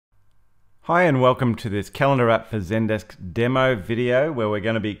Hi and welcome to this calendar app for Zendesk demo video where we're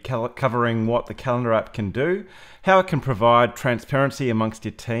going to be covering what the calendar app can do, how it can provide transparency amongst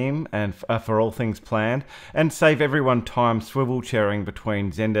your team and for all things planned, and save everyone time swivel chairing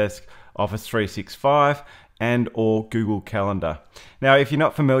between Zendesk, Office 365 and or Google Calendar. Now, if you're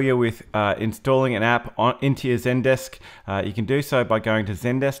not familiar with installing an app into your Zendesk, you can do so by going to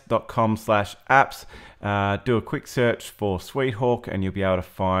zendesk.com/apps. Do a quick search for SweetHawk and you'll be able to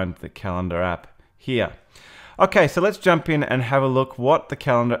find the calendar app here. Okay, so let's jump in and have a look what the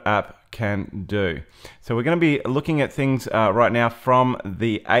calendar app can do. So we're going to be looking at things right now from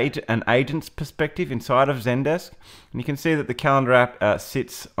an agent's perspective inside of Zendesk. And you can see that the calendar app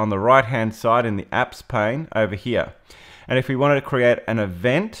sits on the right hand side in the apps pane over here. And if we wanted to create an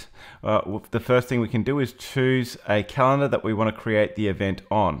event, the first thing we can do is choose a calendar that we want to create the event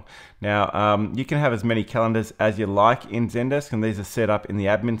on. Now, you can have as many calendars as you like in Zendesk, and these are set up in the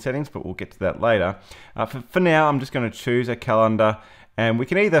admin settings, but we'll get to that later. For now, I'm just going to choose a calendar, and we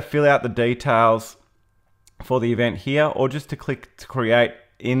can either fill out the details for the event here, or just to click to create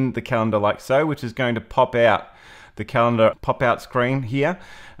in the calendar like so, which is going to pop out the calendar pop-out screen here,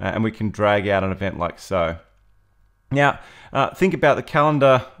 and we can drag out an event like so. Now, think about the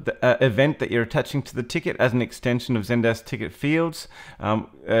calendar event that you're attaching to the ticket as an extension of Zendesk ticket fields.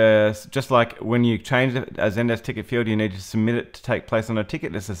 Just like when you change a Zendesk ticket field, you need to submit it to take place on a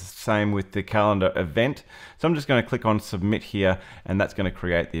ticket. This is the same with the calendar event. So I'm just going to click on submit here, and that's going to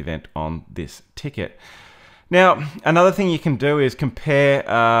create the event on this ticket. Now, another thing you can do is compare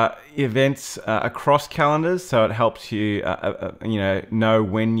events across calendars, so it helps you, know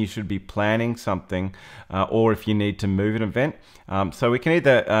when you should be planning something, or if you need to move an event. So we can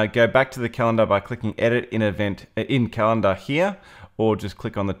either go back to the calendar by clicking Edit in Event in Calendar here, or just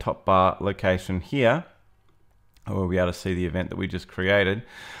click on the top bar location here, and we'll be able to see the event that we just created.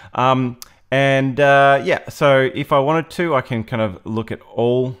 Yeah, so if I wanted to, I can kind of look at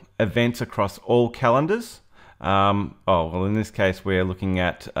all events across all calendars. Well, in this case, we're looking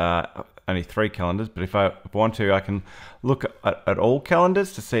at only 3 calendars, but if I want to, I can look at all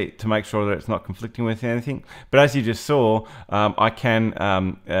calendars to make sure that it's not conflicting with anything. But as you just saw, I can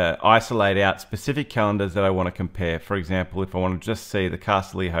isolate out specific calendars that I want to compare. For example, if I want to just see the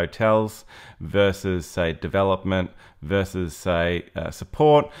Casterly Hotels versus, say, development versus, say,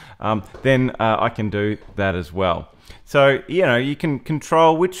 support, then I can do that as well. So, you can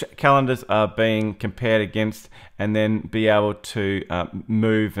control which calendars are being compared against, and then be able to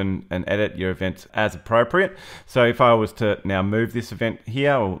move and edit your events as appropriate. So if I was to now move this event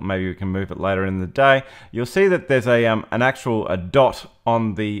here, or maybe we can move it later in the day, you'll see that there's an actual dot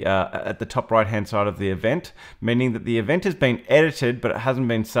on the at the top right hand side of the event, meaning that the event has been edited, but it hasn't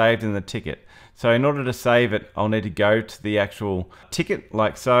been saved in the ticket. So in order to save it, I'll need to go to the actual ticket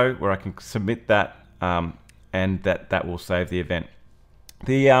like so, where I can submit that, and that will save the event.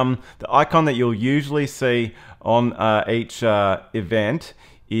 The icon that you'll usually see on each event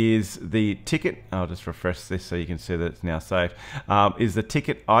is the ticket. I'll just refresh this so you can see that it's now saved. Is the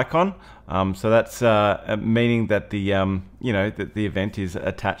ticket icon. So that's meaning that the that the event is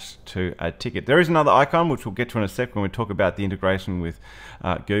attached to a ticket. There is another icon which we'll get to in a sec when we talk about the integration with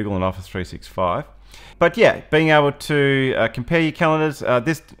Google and Office 365. But yeah, being able to compare your calendars,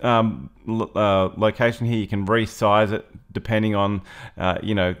 this location here, you can resize it depending on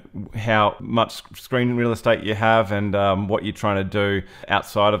how much screen real estate you have and what you're trying to do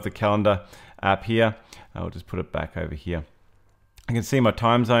outside of the calendar app here. I'll just put it back over here. I can see my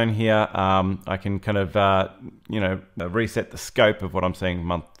time zone here. I can kind of reset the scope of what I'm seeing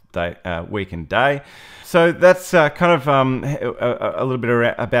month, day, week and day. So that's kind of a little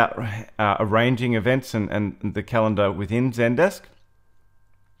bit about arranging events and the calendar within Zendesk.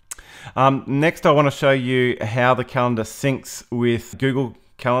 Next, I want to show you how the calendar syncs with Google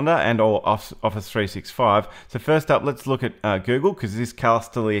Calendar and or Office 365. So first up, let's look at Google, because this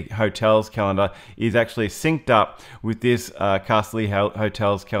Casterly Hotels calendar is actually synced up with this Casterly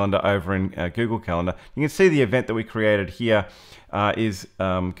Hotels calendar over in Google Calendar. You can see the event that we created here is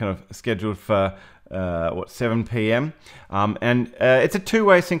kind of scheduled for 7 p.m. And it's a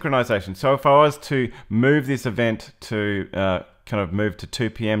two-way synchronization. So if I was to move this event to kind of move to 2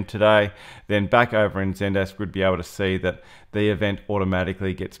 p.m. today, then back over in Zendesk we'd be able to see that the event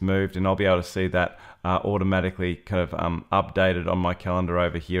automatically gets moved, and I'll be able to see that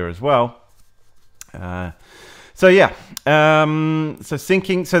so So yeah, so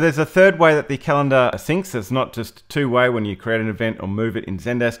syncing. So there's a third way that the calendar syncs. It's not just two-way when you create an event or move it in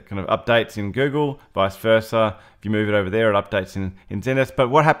Zendesk. It kind of updates in Google, vice versa. If you move it over there, it updates in Zendesk. But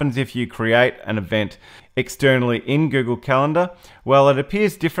what happens if you create an event externally in Google Calendar? Well, it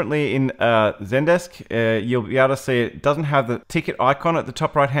appears differently in Zendesk. You'll be able to see it doesn't have the ticket icon at the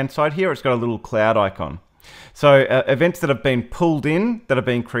top right-hand side here. It's got a little cloud icon. So events that have been pulled in, that have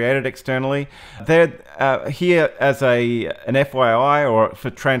been created externally, they're here as an FYI or for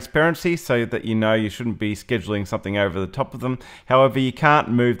transparency, so that you know you shouldn't be scheduling something over the top of them. However, you can't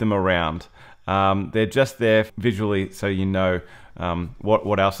move them around. They're just there visually so you know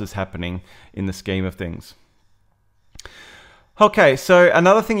what else is happening in the scheme of things. Okay, so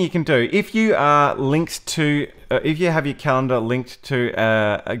another thing you can do, if you are linked to, if you have your calendar linked to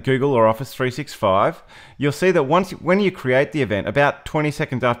Google or Office 365, you'll see that when you create the event, about 20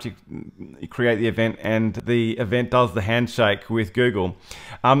 seconds after you create the event and the event does the handshake with Google,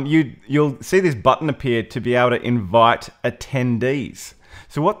 you'll see this button appear to be able to invite attendees.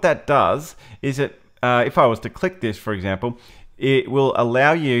 So what that does is it, if I was to click this, for example, it will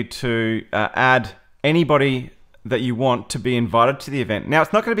allow you to add anybody that you want to be invited to the event. Now,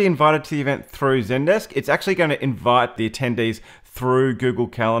 it's not going to be invited to the event through Zendesk. It's actually going to invite the attendees through Google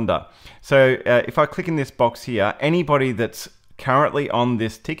Calendar. So if I click in this box here, anybody that's currently on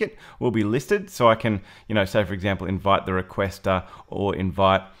this ticket will be listed. So I can, say for example, invite the requester or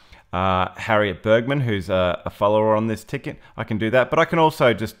invite Harriet Bergman, who's a follower on this ticket. I can do that, but I can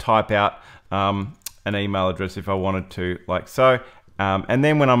also just type out an email address if I wanted to, like so. And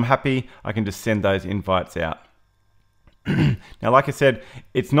then when I'm happy, I can just send those invites out. Now, like I said,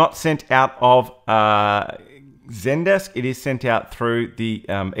 it's not sent out of Zendesk. It is sent out through the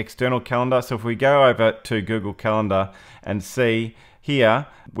external calendar. So if we go over to Google Calendar and see here,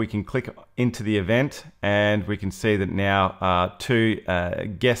 we can click into the event and we can see that now two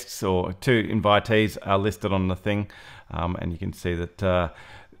guests or two invitees are listed on the thing. And you can see that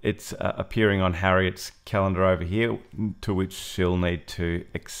it's appearing on Harriet's calendar over here, to which she'll need to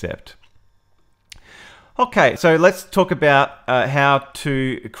accept. Okay, so let's talk about how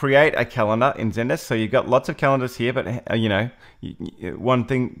to create a calendar in Zendesk. So you've got lots of calendars here, but one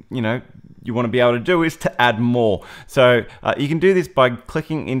thing you want to be able to do is to add more. So you can do this by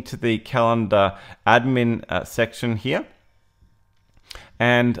clicking into the calendar admin section here.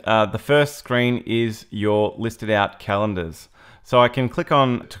 And the first screen is your listed out calendars. So I can click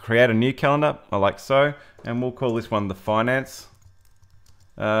on to create a new calendar, like so, and we'll call this one the finance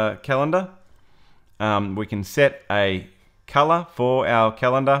calendar. We can set a color for our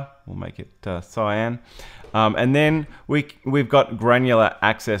calendar. We'll make it cyan. And then we've got granular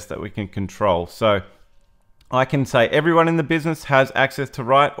access that we can control. So I can say everyone in the business has access to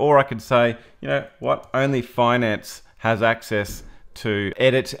write, or I could say, only finance has access to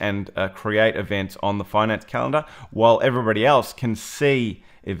edit and create events on the finance calendar, while everybody else can see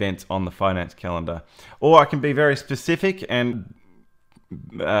events on the finance calendar. Or I can be very specific and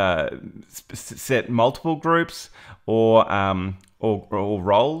set multiple groups or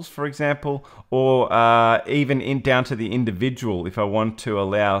roles, for example, or even down to the individual. If I want to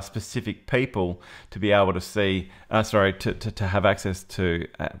allow specific people to be able to see, to have access to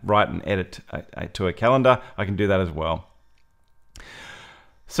write and edit to a calendar, I can do that as well.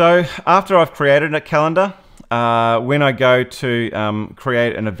 So after I've created a calendar, when I go to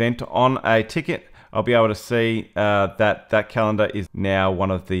create an event on a ticket, I'll be able to see that calendar is now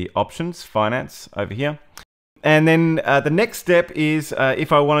one of the options, finance, over here. And then the next step is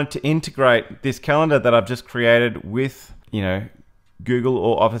if I wanted to integrate this calendar that I've just created with, Google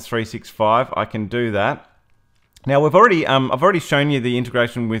or Office 365, I can do that. Now I've already shown you the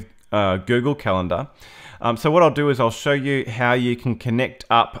integration with Google Calendar. So what I'll do is I'll show you how you can connect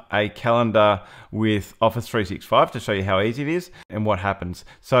up a calendar with Office 365 to show you how easy it is and what happens.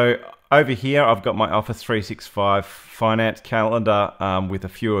 So over here, I've got my Office 365 finance calendar with a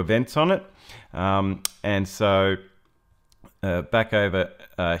few events on it. And so back over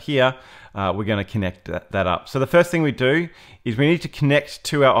here, we're going to connect that up. So the first thing we do is we need to connect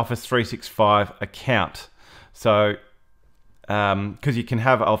to our Office 365 account. So because you can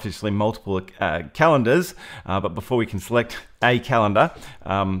have obviously multiple calendars, but before we can select a calendar,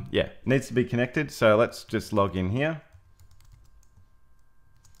 it needs to be connected. So let's just log in here.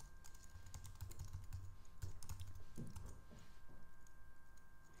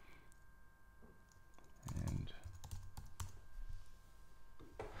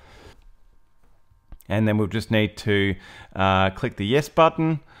 And then we'll just need to click the yes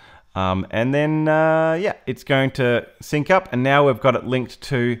button. And then, yeah, it's going to sync up, and now we've got it linked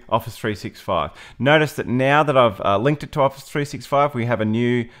to Office 365. Notice that now that I've linked it to Office 365, we have a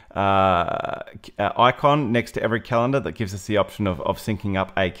new icon next to every calendar that gives us the option of syncing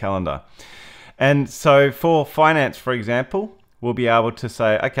up a calendar. And so for finance, for example, we'll be able to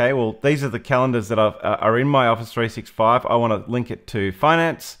say, okay, well, these are the calendars that are in my Office 365. I want to link it to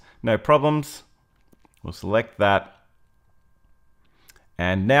finance, no problems. We'll select that.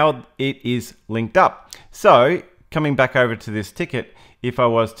 And now it is linked up. So coming back over to this ticket, if I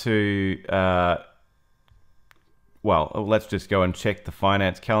was to, well, let's just go and check the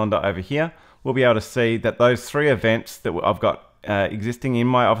finance calendar over here. We'll be able to see that those 3 events that I've got existing in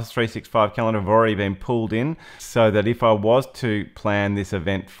my Office 365 calendar have already been pulled in, so that if I was to plan this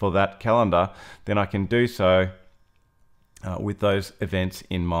event for that calendar, then I can do so with those events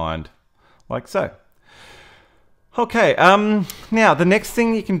in mind, like so. Okay, now the next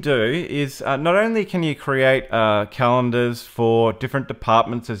thing you can do is not only can you create calendars for different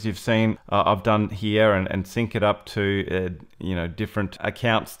departments, as you've seen I've done here, and sync it up to you know, different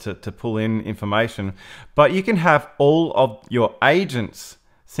accounts to pull in information, but you can have all of your agents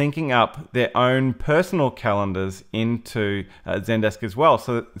syncing up their own personal calendars into Zendesk as well.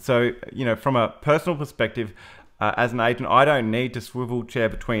 So you know, from a personal perspective, as an agent, I don't need to swivel chair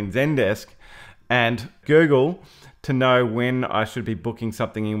between Zendesk and Google to know when I should be booking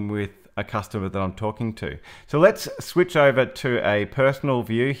something in with a customer that I'm talking to. So let's switch over to a personal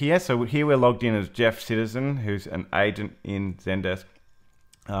view here. So here we're logged in as Jeff Citizen, who's an agent in Zendesk.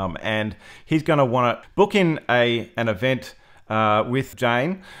 And he's going to want to book in an event with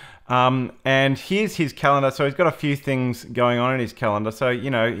Jane. And here's his calendar. So he's got a few things going on in his calendar. So,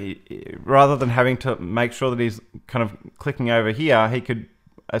 you know, rather than having to make sure that he's kind of clicking over here, he could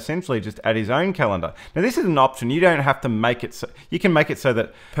essentially just add his own calendar. Now this is an option. You don't have to make it so, you can make it so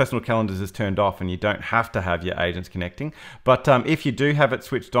that personal calendars is turned off and you don't have to have your agents connecting. But if you do have it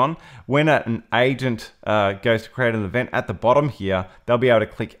switched on, when an agent goes to create an event, at the bottom here, they'll be able to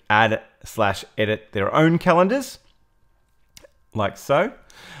click add/edit their own calendars, like so.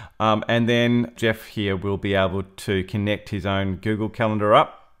 And then Jeff here will be able to connect his own Google Calendar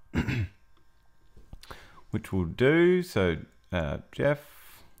up, which we'll do. So Jeff,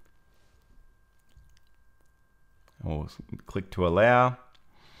 or click to allow.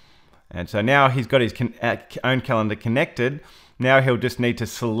 And so now he's got his own calendar connected. Now he'll just need to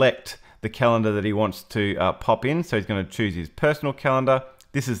select the calendar that he wants to pop in. So he's going to choose his personal calendar.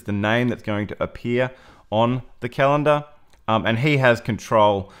 This is the name that's going to appear on the calendar. And he has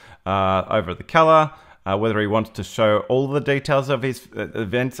control over the color, whether he wants to show all the details of his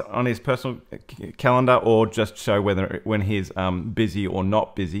events on his personal calendar, or just show when he's busy or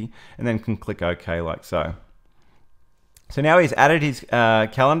not busy, and then can click OK like so. So now he's added his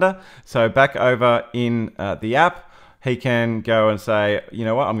calendar. So back over in the app, he can go and say, you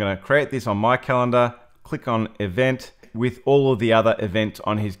know what, I'm going to create this on my calendar, click on event with all of the other events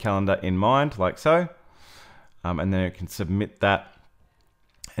on his calendar in mind, like so. And then it can submit that.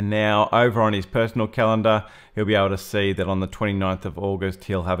 And now over on his personal calendar, he'll be able to see that on the 29th of August,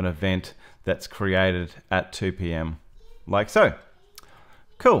 he'll have an event that's created at 2 p.m. like so.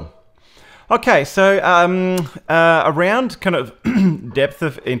 Cool. Okay, so around kind of depth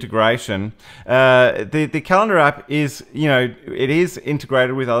of integration, the calendar app is, you know, it is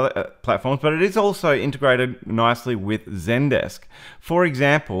integrated with other platforms, but it is also integrated nicely with Zendesk. For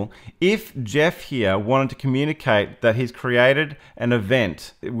example, if Jeff here wanted to communicate that he's created an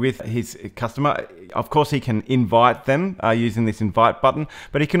event with his customer, of course he can invite them using this invite button,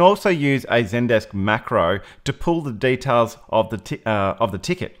 but he can also use a Zendesk macro to pull the details of the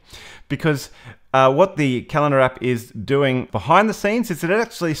ticket. Because what the calendar app is doing behind the scenes is it's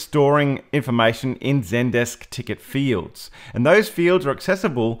actually storing information in Zendesk ticket fields. And those fields are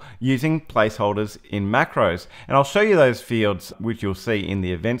accessible using placeholders in macros. And I'll show you those fields, which you'll see in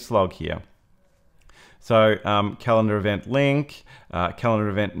the events log here. So calendar event link, calendar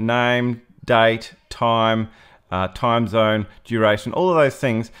event name, date, time, time zone, duration, all of those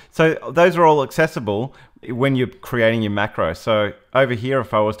things. So those are all accessible when you're creating your macro. So over here,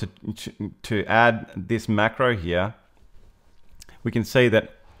 if I was to add this macro here, we can see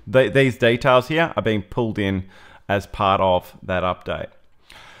that these details here are being pulled in as part of that update.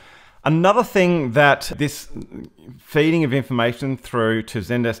 Another thing that this feeding of information through to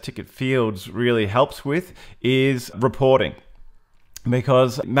Zendesk ticket fields really helps with is reporting.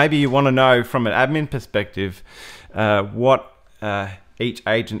 Because maybe you want to know from an admin perspective what each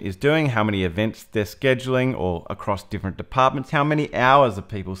agent is doing, how many events they're scheduling or across different departments, how many hours are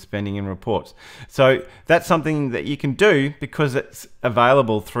people spending in reports. So that's something that you can do because it's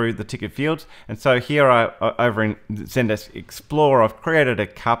available through the ticket fields. And so here over in Zendesk Explorer, I've created a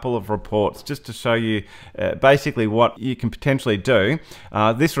couple of reports just to show you basically what you can potentially do.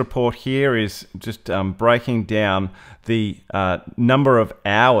 This report here is just breaking down the number of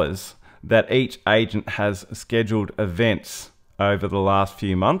hours that each agent has scheduled events over the last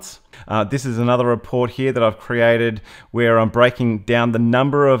few months. This is another report here that I've created where I'm breaking down the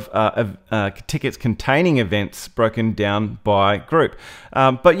number of tickets containing events broken down by group.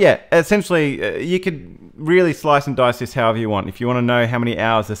 But yeah, essentially you could really slice and dice this however you want. If you want to know how many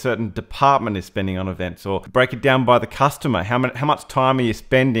hours a certain department is spending on events, or break it down by the customer, how much time are you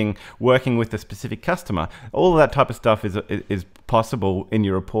spending working with a specific customer, all of that type of stuff is possible in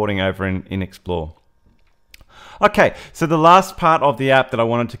your reporting over in Explore. Okay, so the last part of the app that I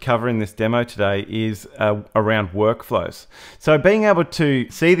wanted to cover in this demo today is around workflows. So being able to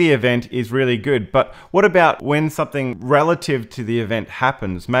see the event is really good, but what about when something relative to the event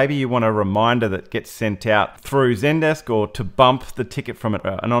happens? Maybe you want a reminder that gets sent out through Zendesk, or to bump the ticket from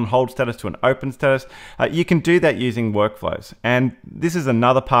an on-hold status to an open status. You can do that using workflows. And this is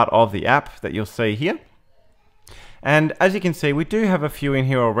another part of the app that you'll see here. And as you can see, we do have a few in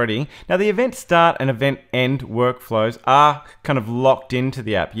here already. Now the event start and event end workflows are kind of locked into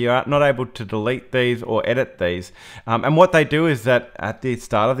the app. You are not able to delete these or edit these. And what they do is that at the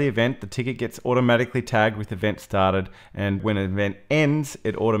start of the event, the ticket gets automatically tagged with event started. And when an event ends,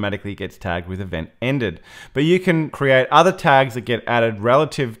 it automatically gets tagged with event ended. But you can create other tags that get added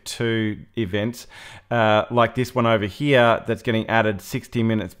relative to events, like this one over here that's getting added 60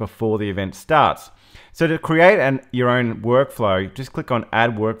 minutes before the event starts. So to create your own workflow, just click on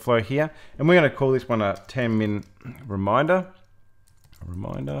Add Workflow here, and we're going to call this one a 10-minute reminder. A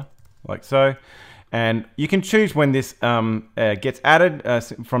reminder, like so. And you can choose when this gets added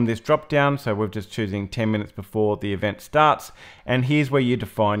from this drop down. So we're just choosing 10 minutes before the event starts. And here's where you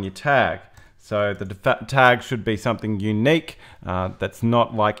define your tag. So the tag should be something unique that's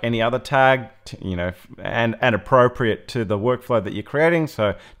not like any other tag, and appropriate to the workflow that you're creating.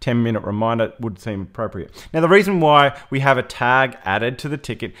 So 10-minute reminder would seem appropriate. Now the reason why we have a tag added to the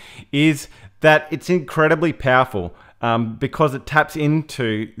ticket is that it's incredibly powerful because it taps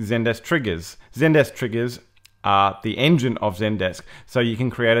into Zendesk triggers. Zendesk triggers are the engine of Zendesk. So you can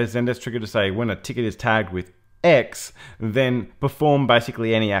create a Zendesk trigger to say when a ticket is tagged with X, then perform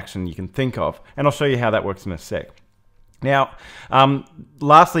basically any action you can think of. And I'll show you how that works in a sec. Now,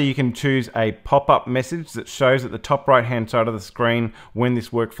 lastly, you can choose a pop-up message that shows at the top right-hand side of the screen when this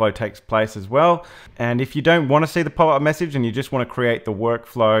workflow takes place as well. And if you don't want to see the pop-up message and you just want to create the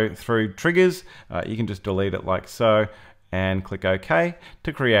workflow through triggers, you can just delete it like so and click OK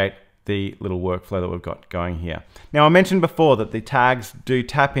to create the little workflow that we've got going here. Now, I mentioned before that the tags do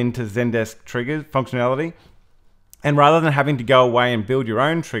tap into Zendesk triggers functionality. And rather than having to go away and build your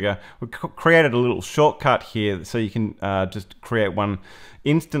own trigger, we've created a little shortcut here so you can just create one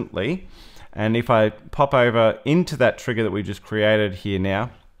instantly. And if I pop over into that trigger that we just created here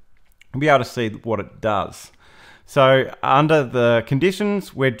now, we'll be able to see what it does. So under the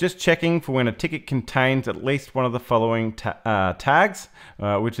conditions, we're just checking for when a ticket contains at least one of the following tags,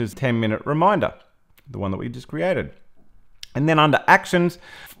 which is 10-minute reminder, the one that we just created. And then under actions,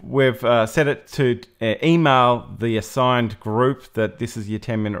 we've set it to email the assigned group that this is your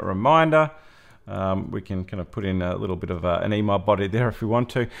 10-minute reminder. We can kind of put in a little bit of an email body there if we want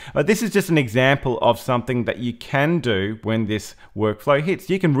to. But this is just an example of something that you can do when this workflow hits.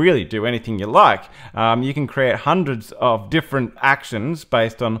 You can really do anything you like. You can create hundreds of different actions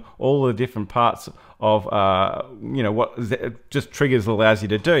based on all the different parts of what just triggers allows you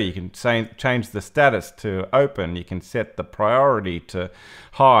to do. You can change the status to open. You can set the priority to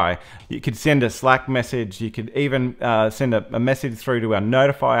high. You could send a Slack message. You could even send a message through to our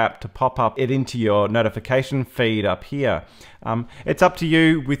Notify app to pop up it into your notification feed up here. It's up to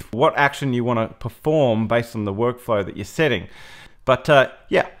you with what action you want to perform based on the workflow that you're setting. But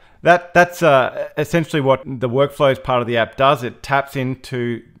yeah, that's essentially what the workflows part of the app does. It taps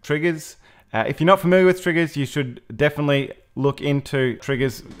into triggers. If you're not familiar with triggers, you should definitely look into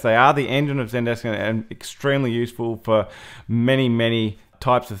triggers. They are the engine of Zendesk and extremely useful for many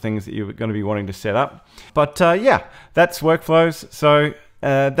types of things that you're going to be wanting to set up. But yeah, that's workflows. So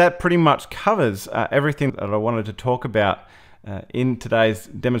that pretty much covers everything that I wanted to talk about in today's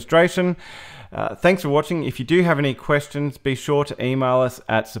demonstration. Thanks for watching. If you do have any questions, be sure to email us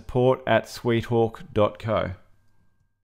at support@sweethawk.co.